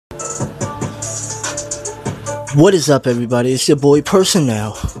What is up, everybody? It's your boy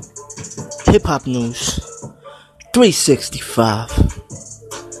Personnel. Hip Hop News 365.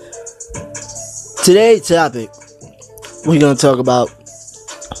 Today's topic, we're going to talk about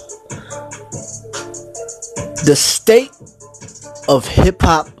the state of hip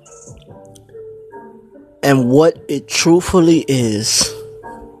hop and what it truthfully is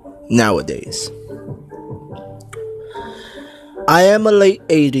nowadays. I am a late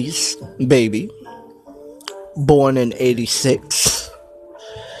 80s baby, born in 86.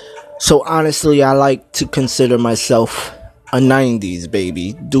 So honestly, I like to consider myself a 90s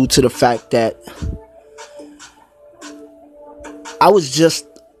baby due to the fact that I was just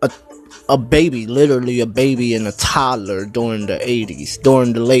a baby, literally a baby and a toddler during the 80s,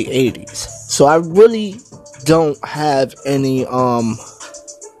 during the late 80s. So I really don't have any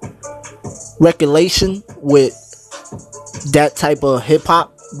recollection with that type of hip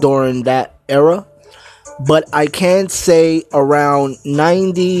hop during that era. But I can say around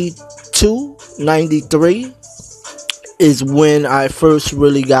 92, 93 is when I first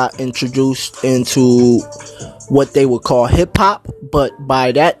really got introduced into what they would call hip hop. But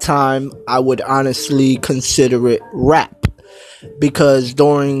by that time, I would honestly consider it rap. Because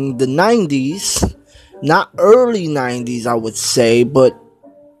during the 90s, not early 90s, I would say, but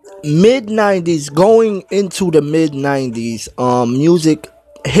mid 90s, going into the mid 90s,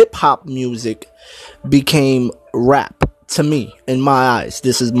 hip hop music became rap to me, in my eyes.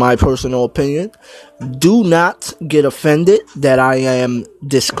 This is my personal opinion. Do not get offended that I am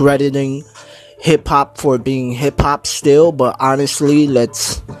discrediting hip hop for being hip hop still, but honestly,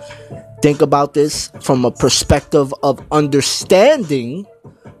 let's think about this from a perspective of understanding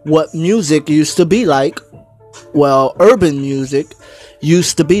what music used to be like. Well, urban music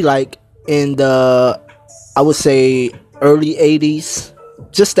used to be like in the, I would say, early 80s,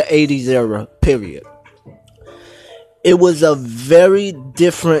 just the 80s era, period. It was a very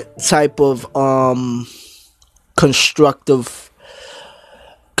different type of constructive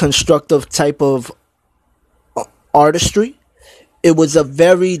type of artistry. It was a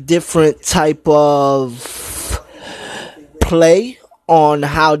very different type of play on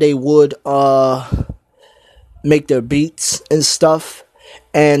how they would make their beats and stuff.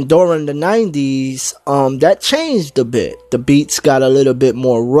 And during the 90s, that changed a bit. The beats got a little bit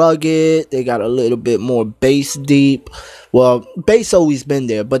more rugged. They got a little bit more bass deep. Well, bass always been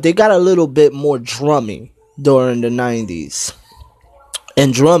there, but they got a little bit more drummy during the 90s.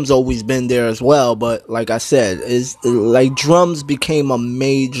 And drums always been there as well, but like I said, it's like drums became a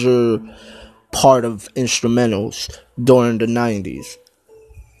major part of instrumentals during the 90s.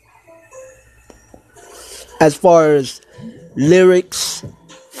 As far as lyrics,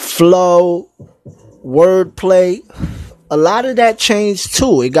 flow, wordplay, a lot of that changed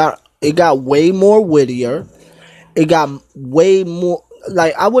too. It got way more wittier. It got way more,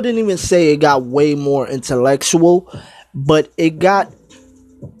 like, I wouldn't even say it got way more intellectual, but it got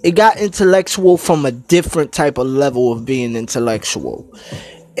intellectual from a different type of level of being intellectual.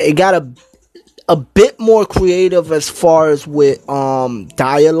 It got a bit more creative as far as with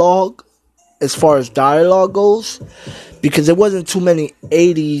dialogue, as far as dialogue goes, because there wasn't too many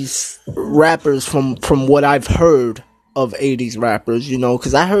 80s rappers from what I've heard of 80s rappers, you know,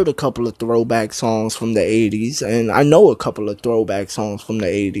 because I heard a couple of throwback songs from the 80s, and I know a couple of throwback songs from the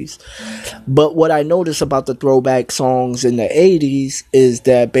 80s. But what I noticed about the throwback songs in the 80s is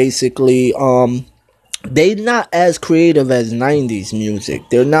that basically they're not as creative as 90s music.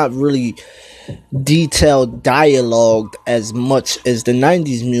 They're not really detailed dialogue as much as the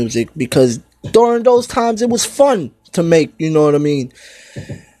 90s music, because during those times it was fun to make, you know what I mean,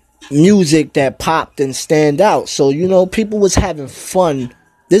 music that popped and stand out. So, you know, people was having fun.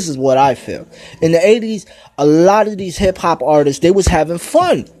 This is what I feel. In the 80s, a lot of these hip hop artists, they was having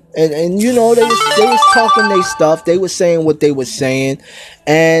fun. And you know, they was talking their stuff. They was saying what they was saying.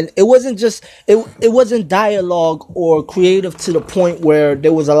 And it wasn't just, it wasn't dialogue or creative to the point where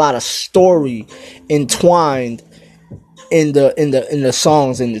there was a lot of story entwined in the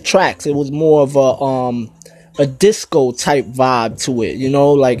songs and the tracks. It was more of a disco type vibe to it, you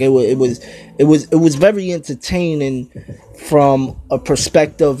know, like it was very entertaining from a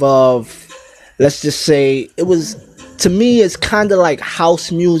perspective of, let's just say, it was, to me, it's kind of like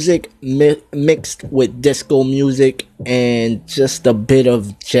house music mixed with disco music and just a bit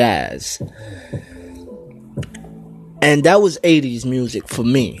of jazz. And that was 80s music for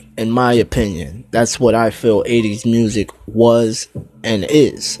me, in my opinion. That's what I feel 80s music was and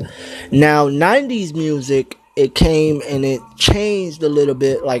is. Now, 90s music it came and it changed a little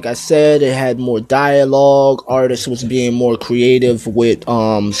bit. Like I said, it had more dialogue. Artists was being more creative with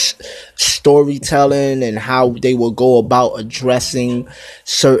storytelling and how they would go about addressing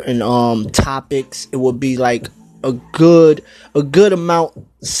certain topics. It would be like a good amount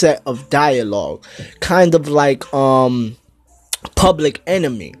set of dialogue, kind of like Public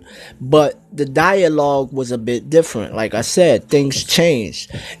Enemy, but the dialogue was a bit different. Like I said, things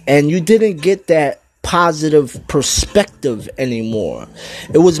changed, and you didn't get that positive perspective anymore.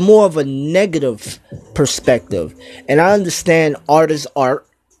 It was more of a negative perspective. And I understand art is art,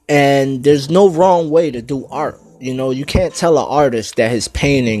 and there's no wrong way to do art. You know, you can't tell an artist that his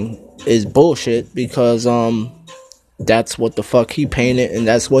painting is bullshit, because that's what the fuck he painted, and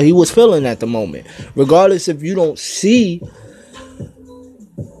that's what he was feeling at the moment. Regardless if you don't see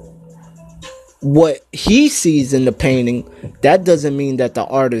what he sees in the painting, that doesn't mean that the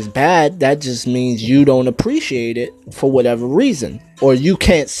art is bad. That just means you don't appreciate it for whatever reason, or you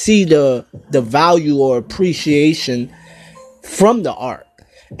can't see the value or appreciation from the art.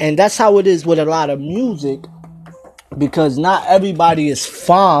 And that's how it is with a lot of music, because not everybody is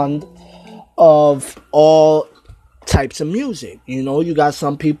fond of all types of music. You know, you got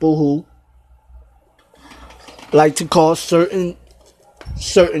some people who like to call certain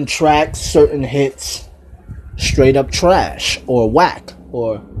tracks, certain hits, straight up trash or whack,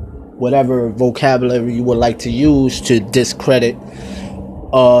 or whatever vocabulary you would like to use to discredit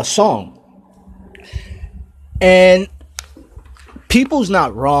a song. And people's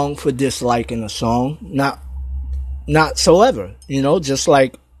not wrong for disliking a song, not so ever. You know, just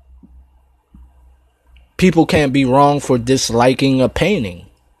like people can't be wrong for disliking a painting.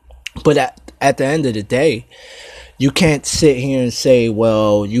 But at the end of the day, you can't sit here and say,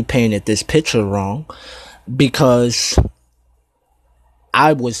 well, you painted this picture wrong, because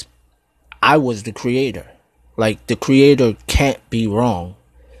I was the creator. Like, the creator can't be wrong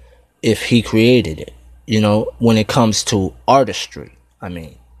if he created it, you know, when it comes to artistry, I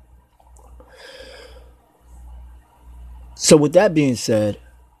mean. So with that being said,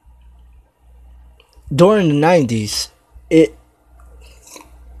 during the 90s, it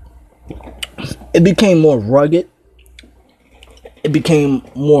became more rugged. It became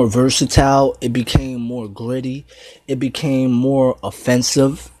more versatile. It became more gritty. It became more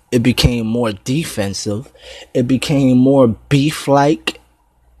offensive. It became more defensive. It became more beef-like,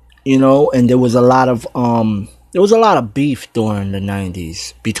 you know. And there was a lot of beef during the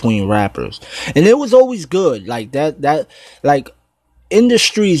 90s between rappers, and it was always good. Like that like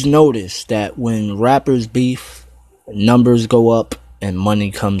industries notice that when rappers beef, numbers go up and money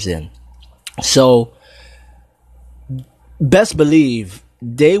comes in. So best believe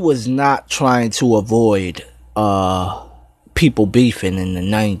they was not trying to avoid people beefing in the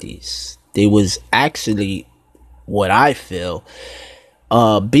 90s. They was actually, what I feel,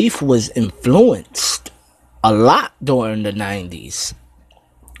 beef was influenced a lot during the 90s.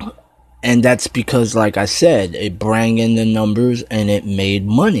 And that's because, like I said, it brought in the numbers and it made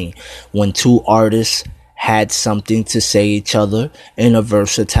money when two artists had something to say each other in a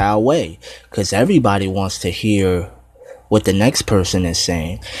versatile way, because everybody wants to hear what the next person is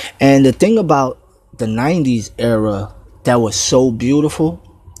saying. And the thing about the 90s era that was so beautiful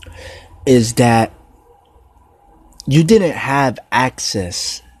is that you didn't have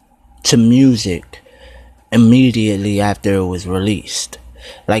access to music immediately after it was released.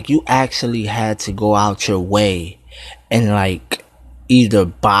 Like, you actually had to go out your way and, like, either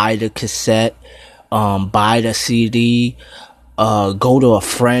buy the cassette, buy the CD, go to a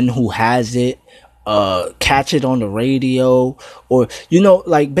friend who has it, catch it on the radio, or, you know,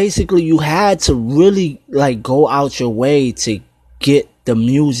 like, basically you had to really, like, go out your way to get the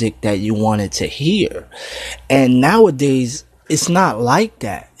music that you wanted to hear. And nowadays it's not like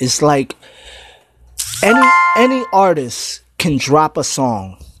that. It's like any artist can drop a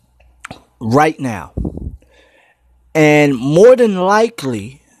song right now, and more than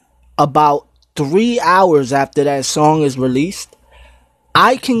likely about 3 hours after that song is released,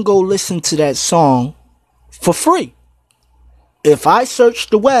 I can go listen to that song for free. If I search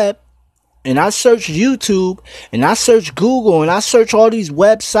the web, and I search YouTube, and I search Google, and I search all these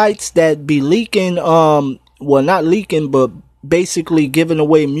websites that be leaking, well, not leaking, but basically giving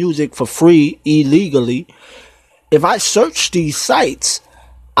away music for free illegally. If I search these sites,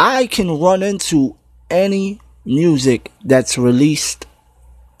 I can run into any music that's released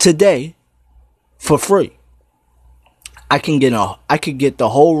today for free. I could get the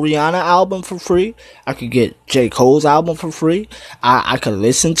whole Rihanna album for free. I could get J. Cole's album for free. I could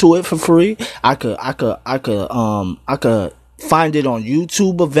listen to it for free. I could find it on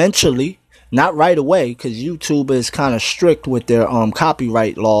YouTube eventually. Not right away, because YouTube is kind of strict with their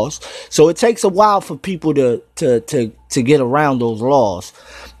copyright laws. So it takes a while for people to get around those laws.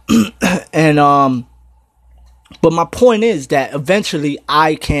 And but my point is that eventually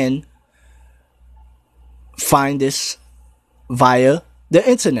I can find this via the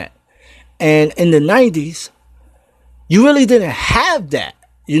internet. And in the 90s, you really didn't have that.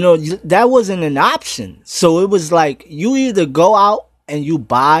 That wasn't an option. So it was like you either go out and you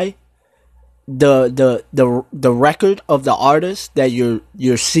buy the record of the artist that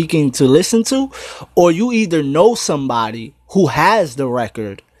you're seeking to listen to, or you either know somebody who has the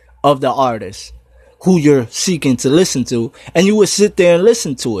record of the artist who you're seeking to listen to, and you would sit there and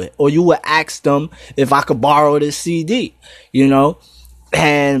listen to it, or you would ask them if I could borrow this CD,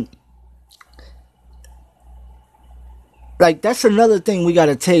 and like, that's another thing we got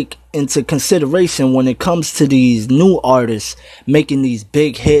to take into consideration when it comes to these new artists making these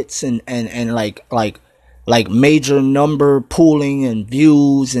big hits and like major number pooling and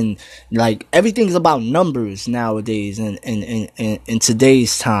views, and like everything's about numbers nowadays and in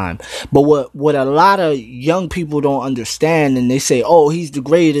today's time. But what a lot of young people don't understand, and they say, oh, he's the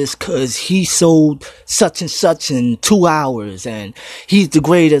greatest because he sold such and such in 2 hours, and he's the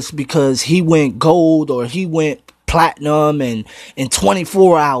greatest because he went gold or he went platinum and in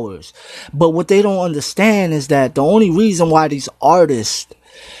 24 hours. But what they don't understand is that the only reason why these artists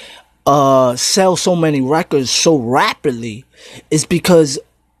sell so many records so rapidly is because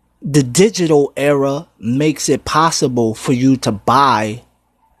the digital era makes it possible for you to buy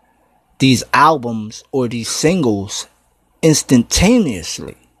these albums or these singles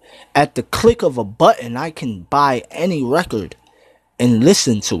instantaneously. At the click of a button, I can buy any record and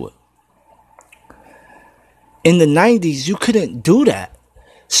listen to it. In the 90s, you couldn't do that.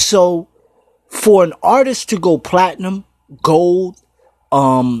 So for an artist to go platinum, gold,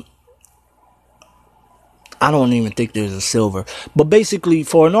 I don't even think there's a silver. But basically,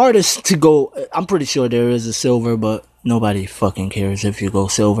 for an artist to go, I'm pretty sure there is a silver, but nobody fucking cares if you go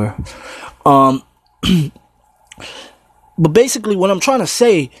silver. But basically, what I'm trying to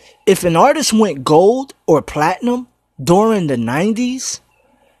say, if an artist went gold or platinum during the 90s,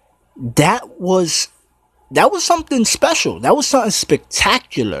 that was something special. That was something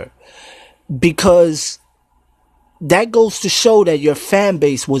spectacular, because that goes to show that your fan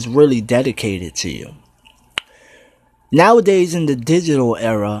base was really dedicated to you. Nowadays, in the digital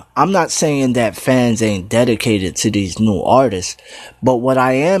era, I'm not saying that fans ain't dedicated to these new artists, but what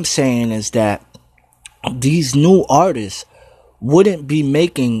I am saying is that these new artists wouldn't be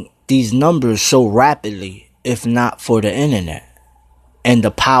making these numbers so rapidly if not for the internet and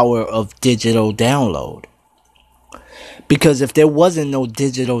the power of digital download. Because if there wasn't no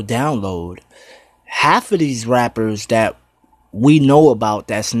digital download, half of these rappers that we know about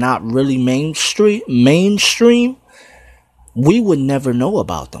that's not really mainstream, we would never know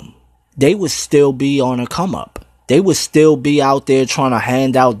about them. They would still be on a come up. They would still be out there trying to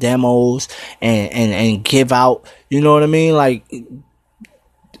hand out demos and give out, you know what I mean? Like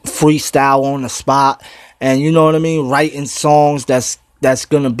freestyle on the spot, and you know what I mean? Writing songs that's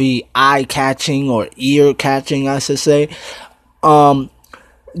gonna be eye-catching or ear-catching, I should say.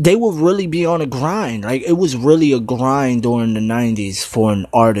 They will really be on a grind. Like, it was really a grind during the 90s for an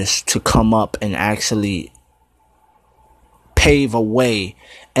artist to come up and actually pave a way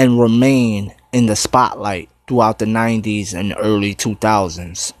and remain in the spotlight throughout the 90s and early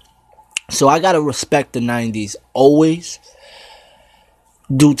 2000s. So I gotta respect the 90s always,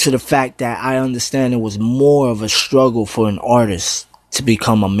 due to the fact that I understand it was more of a struggle for an artist to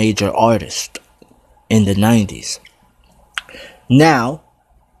become a major artist in the 90s. Now,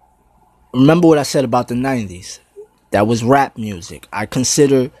 remember what I said about the 90s. That was rap music. I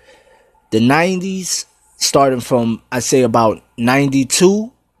consider the 90s, starting from, I say, about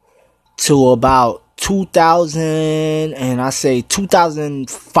 92 to about 2000, and I say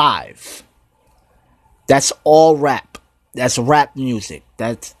 2005. That's all rap. That's rap music.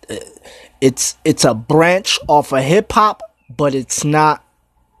 That's it's a branch off of hip hop, but it's not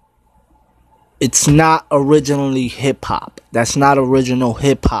originally hip hop. That's not original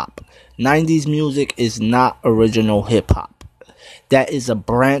hip hop. 90s music is not original hip hop. That is a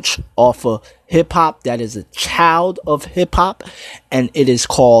branch off of hip hop. That is a child of hip hop, and it is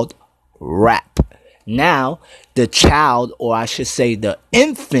called rap. Now, the child, or I should say the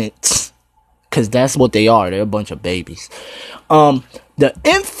infants, because that's what they are. They're a bunch of babies. The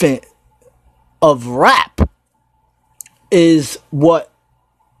infant of rap is what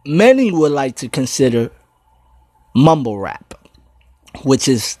many would like to consider mumble rap, which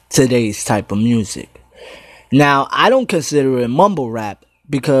is today's type of music. Now, I don't consider it mumble rap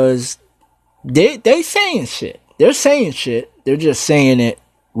because they saying shit. They're saying shit. They're just saying it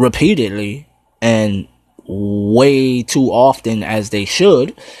repeatedly and way too often as they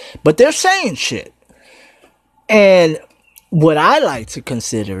should. But they're saying shit. And what I like to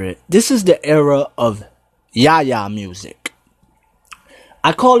consider it, this is the era of yaya music.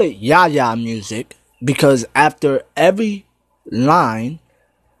 I call it yaya music because after every line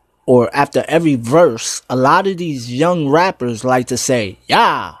or after every verse, a lot of these young rappers like to say,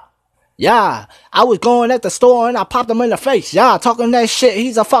 yeah, I was going at the store and I popped him in the face. Yeah, talking that shit.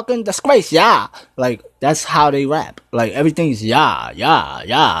 He's a fucking disgrace. Yeah. Like, that's how they rap. Like, everything's yeah.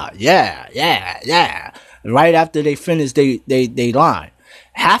 Right after they finish they line.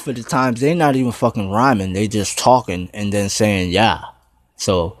 Half of the times, they're not even fucking rhyming. They just talking and then saying yeah.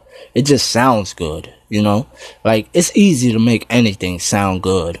 So, it just sounds good, you know? Like, it's easy to make anything sound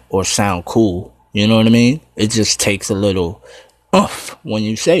good or sound cool. You know what I mean? It just takes a little when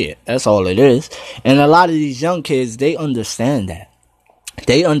you say it. That's all it is. And a lot of these young kids, they understand that.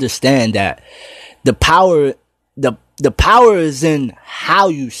 They understand that the power is in how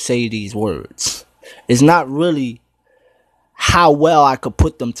you say these words. It's not really how well I could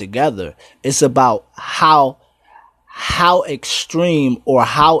put them together. It's about how extreme or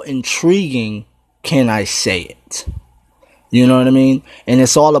how intriguing can I say it. You know what I mean? And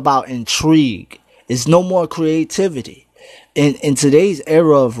it's all about intrigue. It's no more creativity. In today's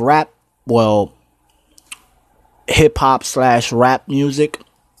era of rap, well, hip-hop / rap music,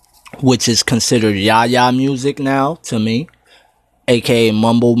 which is considered yaya music now to me, aka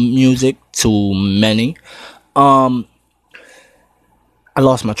mumble music to many. I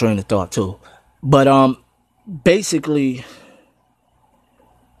lost my train of thought too. But basically,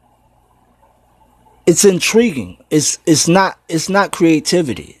 it's intriguing. It's not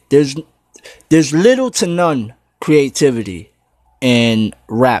creativity. There's little to none creativity in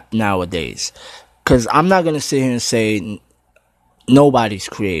rap nowadays, because I'm not gonna sit here and say nobody's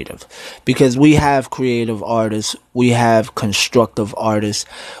creative, because we have creative artists, we have constructive artists,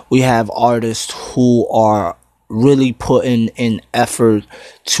 we have artists who are really putting in effort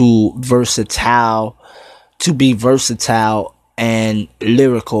to be versatile and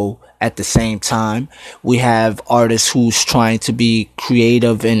lyrical at the same time. We have artists who's trying to be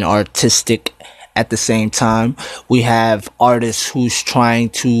creative and artistic at the same time. We have artists who's trying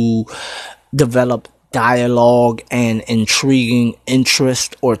to develop dialogue and intriguing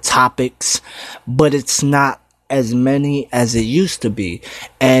interest or topics, but it's not as many as it used to be.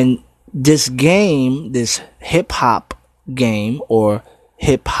 And this game, this hip-hop game or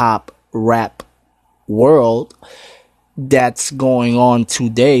hip-hop rap world that's going on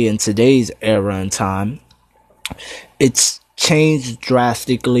today in today's era and time, it's changed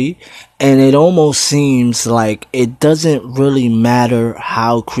drastically, and it almost seems like it doesn't really matter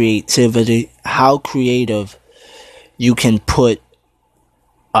how creative you can put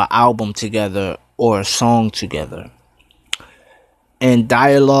an album together or a song together. And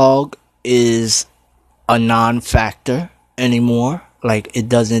dialogue is a non-factor anymore. Like, it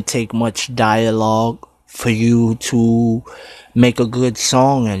doesn't take much dialogue for you to make a good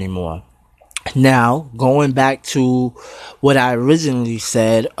song anymore. Now, going back to what I originally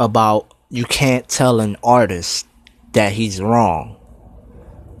said about you can't tell an artist that he's wrong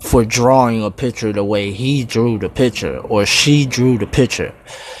for drawing a picture the way he drew the picture or she drew the picture.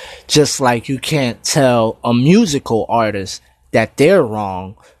 Just like you can't tell a musical artist that they're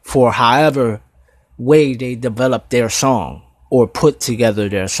wrong for however way they developed their song or put together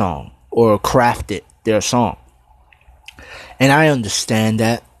their song or crafted their song. And I understand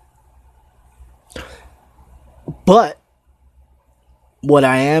that. But what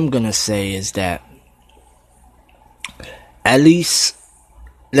I am going to say is that at least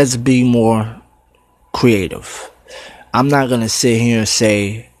let's be more creative. I'm not going to sit here and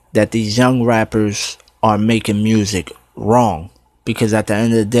say that these young rappers are making music wrong, because at the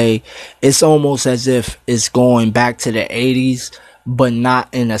end of the day, it's almost as if it's going back to the 80s, but not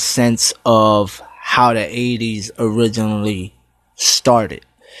in a sense of how the 80s originally started.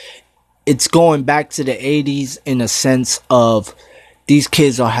 It's going back to the 80s in a sense of these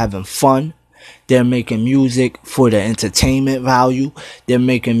kids are having fun. They're making music for the entertainment value. They're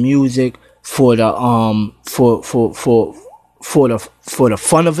making music for the for the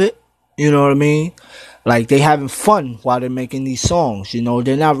fun of it. You know what I mean? Like, they having fun while they're making these songs. You know,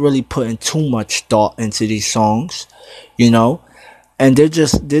 they're not really putting too much thought into these songs. You know, and they're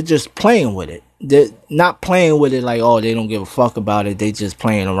just playing with it. They're not playing with it like, oh, they don't give a fuck about it. They just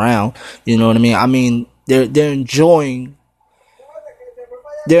playing around. You know what I mean? I mean, they're enjoying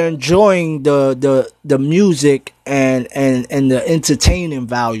they're enjoying the music and the entertaining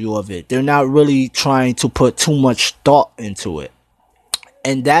value of it. They're not really trying to put too much thought into it.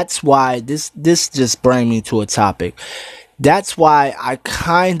 And that's why this just brought me to a topic. That's why I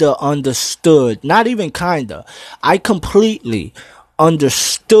kinda understood, not even kinda, I completely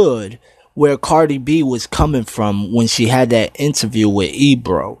understood where Cardi B was coming from when she had that interview with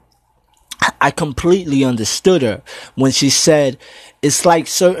Ebro. I completely understood her when she said it's like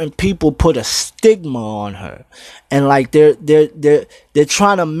certain people put a stigma on her, and like they're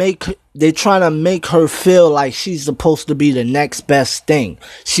trying to make her feel like she's supposed to be the next best thing.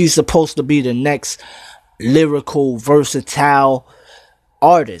 She's supposed to be the next lyrical, versatile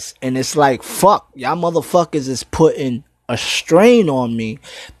artist. And it's like, fuck, y'all motherfuckers is putting a strain on me,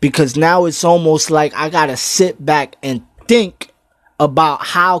 because now it's almost like I gotta sit back and think about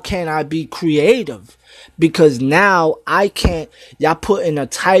how can I be creative, because now I can't, y'all putting a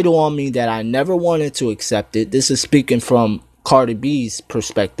title on me that I never wanted to accept it. This is speaking from Cardi B's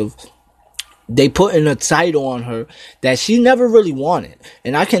perspective. They putting a title on her that she never really wanted.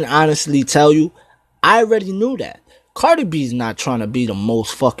 And I can honestly tell you, I already knew that. Cardi B's not trying to be the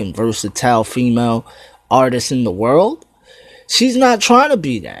most fucking versatile female artist in the world. She's not trying to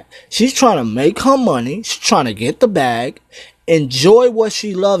be that. She's trying to make her money. She's trying to get the bag, enjoy what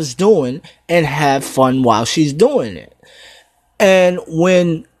she loves doing, and have fun while she's doing it. And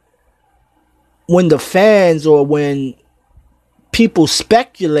when the fans, or when people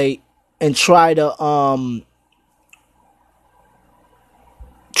speculate and try to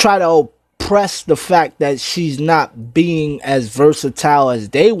oppress the fact that she's not being as versatile as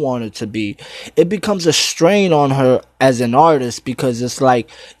they want her to be, it becomes a strain on her as an artist, because it's like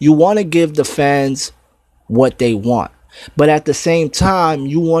you want to give the fans what they want, but at the same time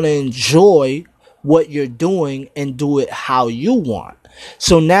you want to enjoy what you're doing and do it how you want.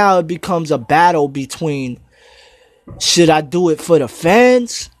 So now it becomes a battle between, should I do it for the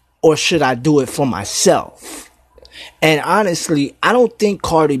fans or should I do it for myself? And honestly, I don't think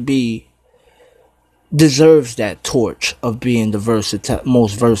Cardi B deserves that torch of being the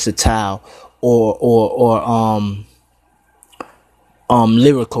most versatile or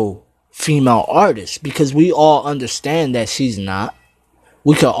lyrical female artist, because we all understand that she's not.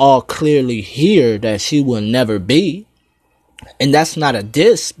 We could all clearly hear that she will never be. And that's not a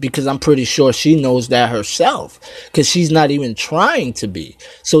diss, because I'm pretty sure she knows that herself, because she's not even trying to be.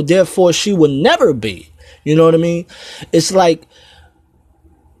 So therefore she will never be. You know what I mean? It's like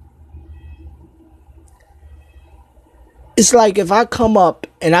if I come up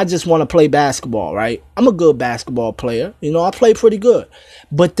and I just want to play basketball, right? I'm a good basketball player. You know, I play pretty good.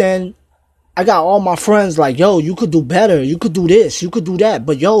 But then I got all my friends like, yo, you could do better. You could do this. You could do that.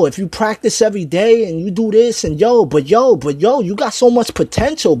 But yo, if you practice every day and you do this, and yo, you got so much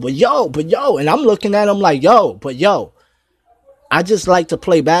potential. But yo. And I'm looking at them like, yo, I just like to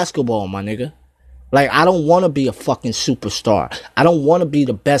play basketball, my nigga. Like, I don't want to be a fucking superstar. I don't want to be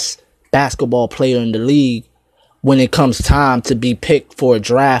the best basketball player in the league when it comes time to be picked for a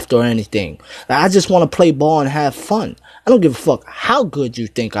draft or anything. Like, I just want to play ball and have fun. I don't give a fuck how good you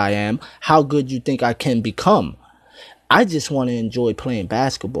think I am, how good you think I can become. I just want to enjoy playing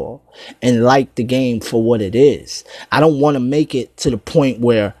basketball and like the game for what it is. I don't want to make it to the point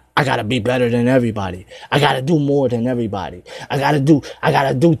where I gotta be better than everybody. I gotta do more than everybody. I gotta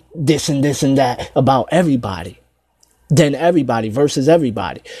do this and this and that about everybody. Than everybody versus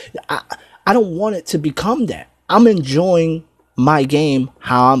everybody. I don't want it to become that. I'm enjoying my game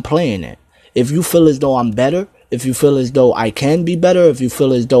how I'm playing it. If you feel as though I'm better, if you feel as though I can be better, if you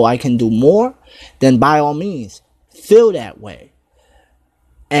feel as though I can do more, then by all means, feel that way.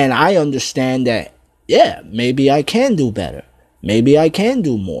 And I understand that, yeah, maybe I can do better. Maybe I can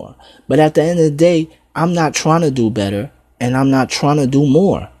do more. But at the end of the day, I'm not trying to do better, and I'm not trying to do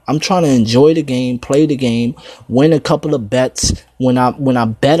more. I'm trying to enjoy the game, play the game, win a couple of bets when I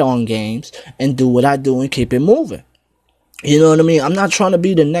bet on games, and do what I do and keep it moving. You know what I mean? I'm not trying to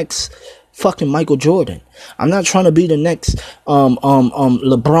be the next fucking Michael Jordan. I'm not trying to be the next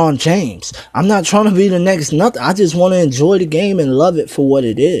LeBron James. I'm not trying to be the next nothing. I just want to enjoy the game and love it for what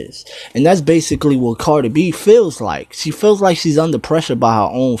it is. And that's basically what Cardi B feels like. She feels like she's under pressure by her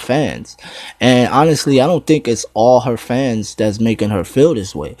own fans. And honestly, I don't think it's all her fans that's making her feel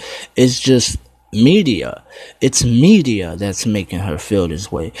this way. It's just media. It's media that's making her feel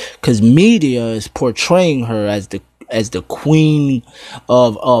this way. Because media is portraying her as the queen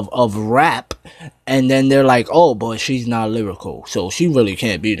of rap, and then they're like, oh, but she's not lyrical, so she really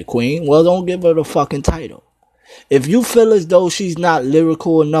can't be the queen. Well, don't give her the fucking title. If you feel as though she's not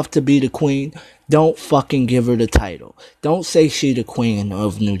lyrical enough to be the queen, don't fucking give her the title. Don't say she the queen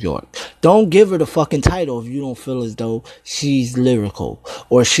of New York. Don't give her the fucking title if you don't feel as though she's lyrical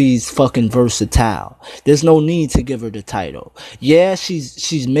or she's fucking versatile. There's no need to give her the title. Yeah,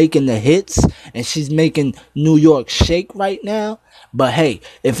 she's making the hits and she's making New York shake right now. But hey,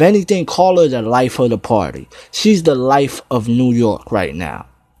 if anything, call her the life of the party. She's the life of New York right now.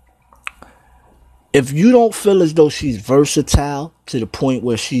 If you don't feel as though she's versatile to the point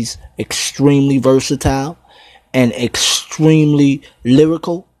where she's extremely versatile and extremely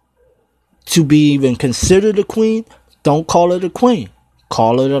lyrical to be even considered a queen, don't call her the queen.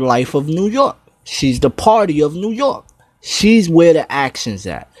 Call her the life of New York. She's the party of New York. She's where the action's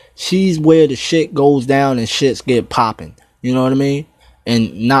at. She's where the shit goes down and shits get popping. You know what I mean?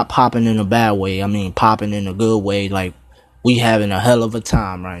 And not popping in a bad way. I mean popping in a good way. Like, we having a hell of a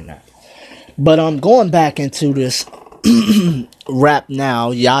time right now. But I'm going back into this rap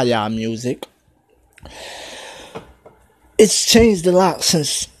now, Yaya music. It's changed a lot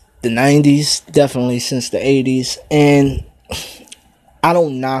since the 90s, definitely since the 80s, and I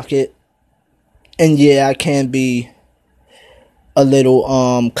don't knock it. And yeah, I can be a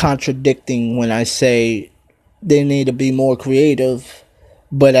little contradicting when I say they need to be more creative,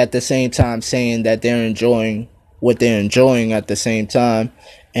 but at the same time saying that they're enjoying what they're enjoying at the same time.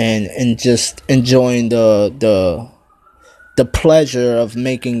 And just enjoying the pleasure of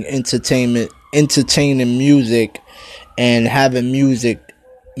making entertaining music and having music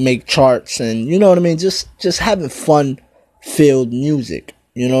make charts, and you know what I mean, just having fun filled music,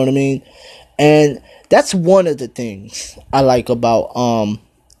 you know what I mean. And that's one of the things I like about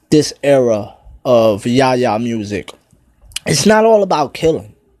this era of Yaya music. It's not all about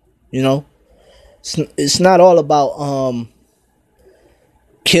killing, you know. It's not all about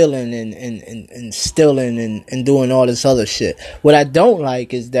killing and stealing and doing all this other shit. What I don't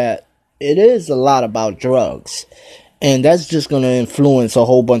like is that it is a lot about drugs, and that's just going to influence a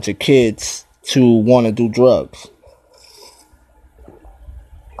whole bunch of kids to want to do drugs.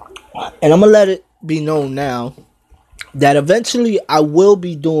 And I'm going to let it be known now that eventually I will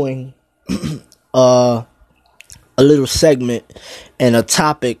be doing a little segment and a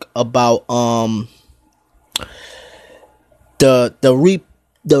topic about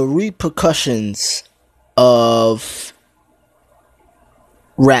the repercussions of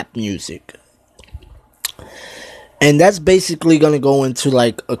rap music. And that's basically going to go into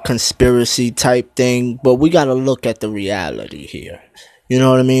like a conspiracy type thing, but we got to look at the reality here. You know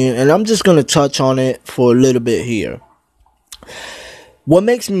what I mean? And I'm just going to touch on it for a little bit here. What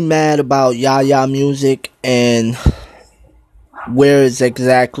makes me mad about Yaya music and where it's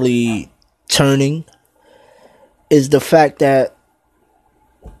exactly turning is the fact that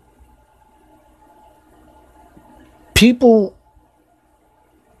people,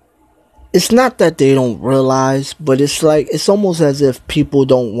 it's not that they don't realize, but it's like, it's almost as if people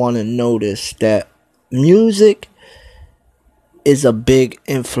don't want to notice that music is a big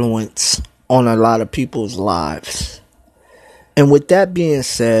influence on a lot of people's lives. And with that being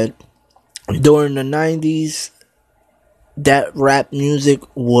said, during the 90s, that rap music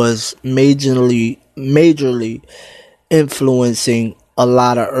was majorly influencing a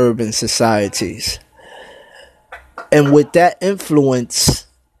lot of urban societies. And with that influence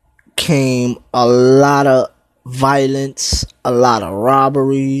came a lot of violence, a lot of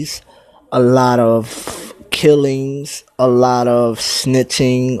robberies, a lot of killings, a lot of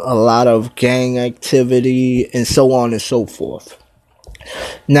snitching, a lot of gang activity, and so on and so forth.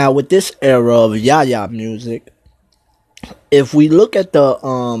 Now, with this era of Yaya music, if we look at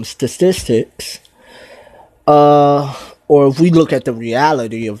the statistics, or if we look at the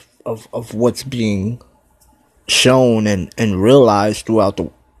reality of what's being shown and realized throughout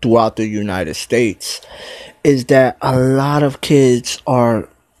the United States, is that a lot of kids are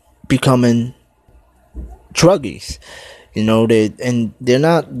becoming druggies. You know, they're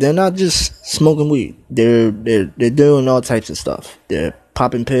not just smoking weed. They're doing all types of stuff. They're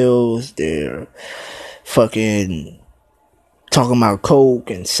popping pills. They're fucking talking about coke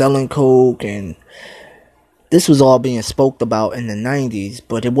and selling coke, and this was all being spoke about in the 90s,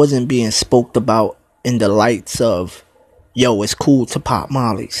 but it wasn't being spoke about in the lights of, yo, it's cool to pop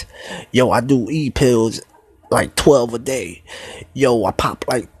mollies. Yo, I do E-pills like 12 a day. Yo, I pop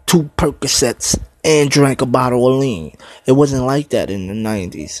like 2 Percocets and drank a bottle of lean. It wasn't like that in the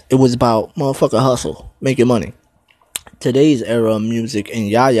 90s. It was about motherfucker hustle, making money. Today's era of music and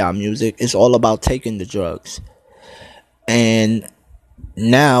Yaya music is all about taking the drugs. And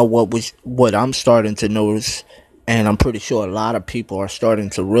now what I'm starting to notice and I'm pretty sure a lot of people are starting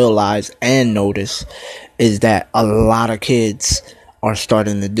to realize and notice, is that a lot of kids are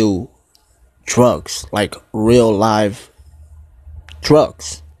starting to do drugs, like real live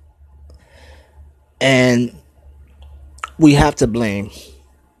drugs. And we have to blame.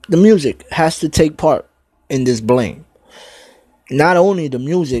 The music has to take part in this blame. Not only the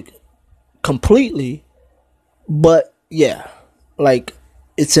music completely, but yeah, like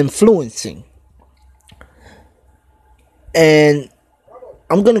it's influencing. And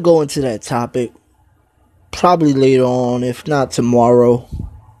I'm going to go into that topic probably later on, if not tomorrow.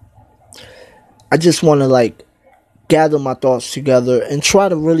 I just want to like gather my thoughts together and try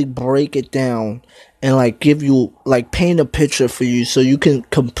to really break it down and like give you, like, paint a picture for you so you can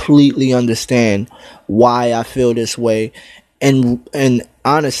completely understand why I feel this way, and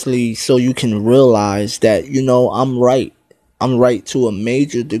honestly, so you can realize that, you know, I'm right to a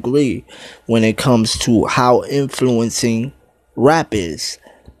major degree when it comes to how influencing rap is,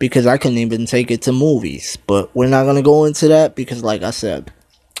 because I can even take it to movies, but we're not going to go into that because, like I said,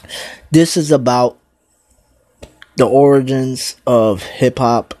 this is about the origins of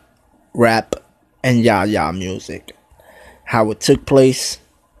hip-hop, rap, and ya-ya music. How it took place,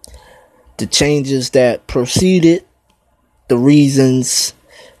 the changes that proceeded, the reasons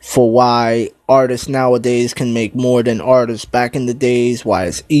for why artists nowadays can make more than artists back in the days, why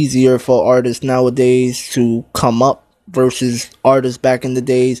it's easier for artists nowadays to come up versus artists back in the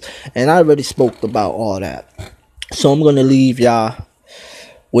days, and I already spoke about all that. So I'm going to leave y'all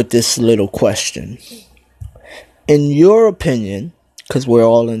with this little question. In your opinion, because we're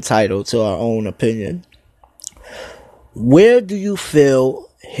all entitled to our own opinion, where do you feel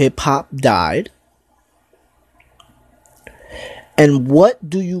hip-hop died? And what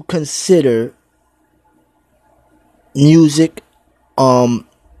do you consider music,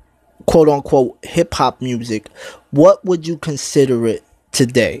 quote-unquote hip-hop music, what would you consider it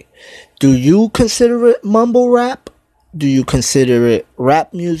today? Do you consider it mumble rap? Do you consider it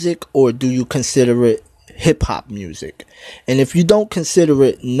rap music? Or do you consider it hip-hop music? And if you don't consider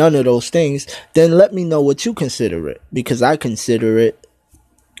it none of those things, then let me know what you consider it, because I consider it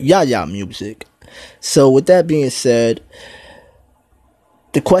ya-ya music. So with that being said,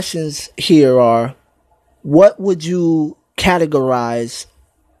 the questions here are, what would you categorize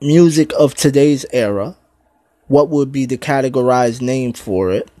music of today's era? What would be the categorized name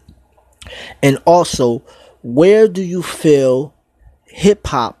for it? And also, where do you feel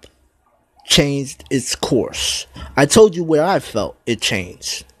hip-hop changed its course? I told you where I felt it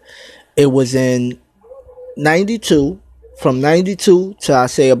changed. It was in 92. From 92 to, I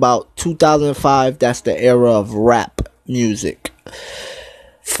say, about 2005, that's the era of rap music.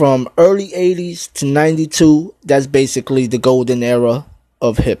 From early 80s to 92, that's basically the golden era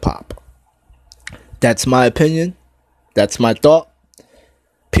of hip-hop. That's my opinion. That's my thought.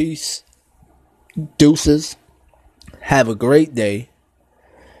 Peace. Deuces. Have a great day.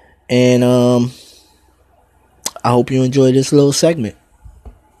 And I hope you enjoyed this little segment.